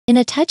In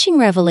a touching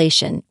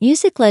revelation,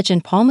 music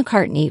legend Paul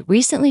McCartney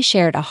recently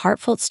shared a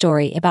heartfelt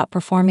story about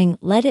performing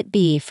Let It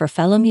Be for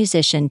fellow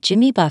musician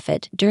Jimmy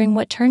Buffett during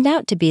what turned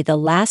out to be the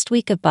last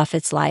week of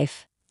Buffett's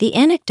life. The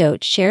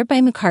anecdote shared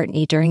by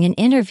McCartney during an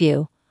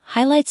interview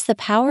highlights the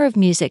power of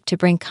music to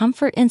bring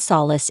comfort and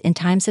solace in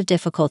times of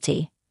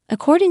difficulty.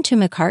 According to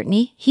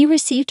McCartney, he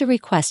received a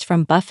request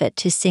from Buffett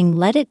to sing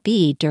Let It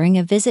Be during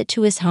a visit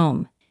to his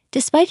home.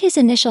 Despite his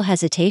initial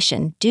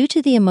hesitation due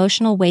to the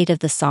emotional weight of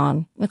the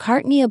song,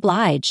 McCartney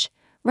obliged,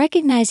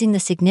 recognizing the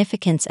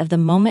significance of the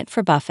moment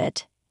for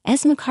Buffett.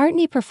 As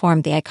McCartney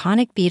performed the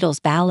iconic Beatles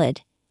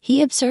ballad,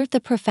 he observed the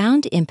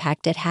profound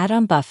impact it had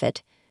on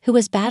Buffett, who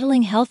was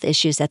battling health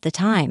issues at the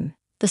time.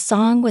 The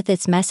song, with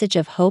its message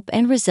of hope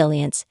and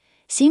resilience,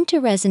 seemed to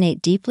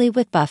resonate deeply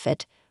with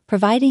Buffett,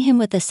 providing him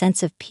with a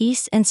sense of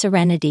peace and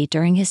serenity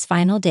during his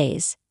final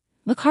days.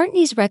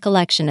 McCartney's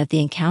recollection of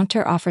the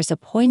encounter offers a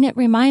poignant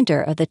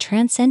reminder of the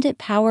transcendent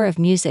power of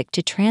music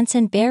to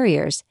transcend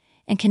barriers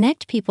and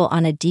connect people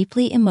on a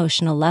deeply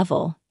emotional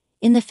level.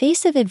 In the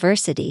face of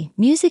adversity,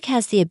 music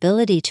has the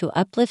ability to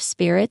uplift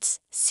spirits,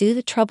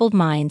 soothe troubled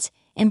minds,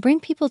 and bring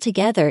people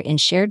together in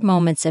shared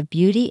moments of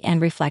beauty and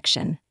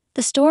reflection.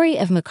 The story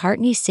of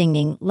McCartney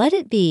singing Let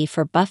It Be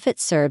for Buffett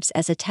serves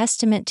as a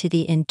testament to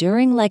the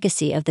enduring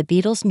legacy of the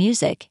Beatles'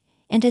 music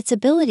and its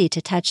ability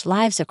to touch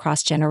lives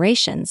across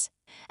generations.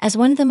 As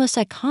one of the most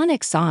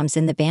iconic songs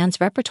in the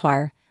band's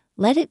repertoire,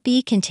 Let It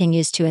Be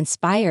continues to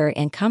inspire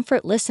and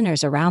comfort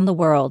listeners around the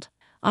world,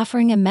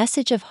 offering a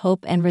message of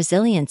hope and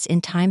resilience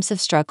in times of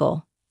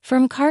struggle. For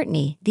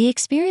McCartney, the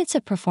experience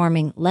of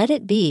performing Let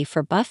It Be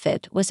for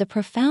Buffett was a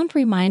profound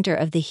reminder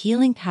of the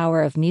healing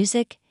power of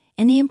music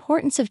and the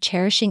importance of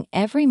cherishing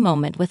every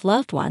moment with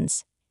loved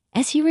ones.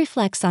 As he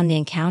reflects on the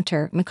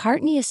encounter,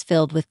 McCartney is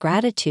filled with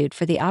gratitude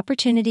for the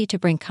opportunity to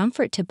bring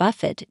comfort to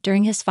Buffett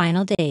during his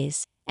final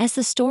days. As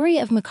the story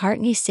of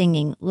McCartney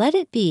singing Let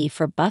It Be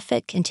for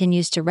Buffett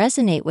continues to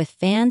resonate with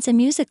fans and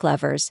music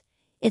lovers,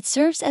 it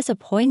serves as a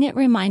poignant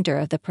reminder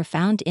of the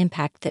profound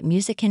impact that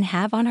music can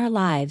have on our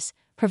lives,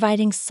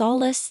 providing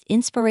solace,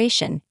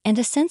 inspiration, and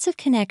a sense of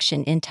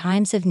connection in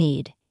times of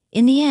need.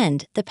 In the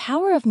end, the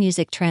power of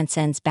music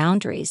transcends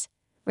boundaries,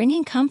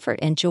 bringing comfort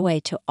and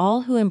joy to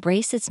all who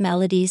embrace its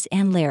melodies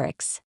and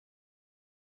lyrics.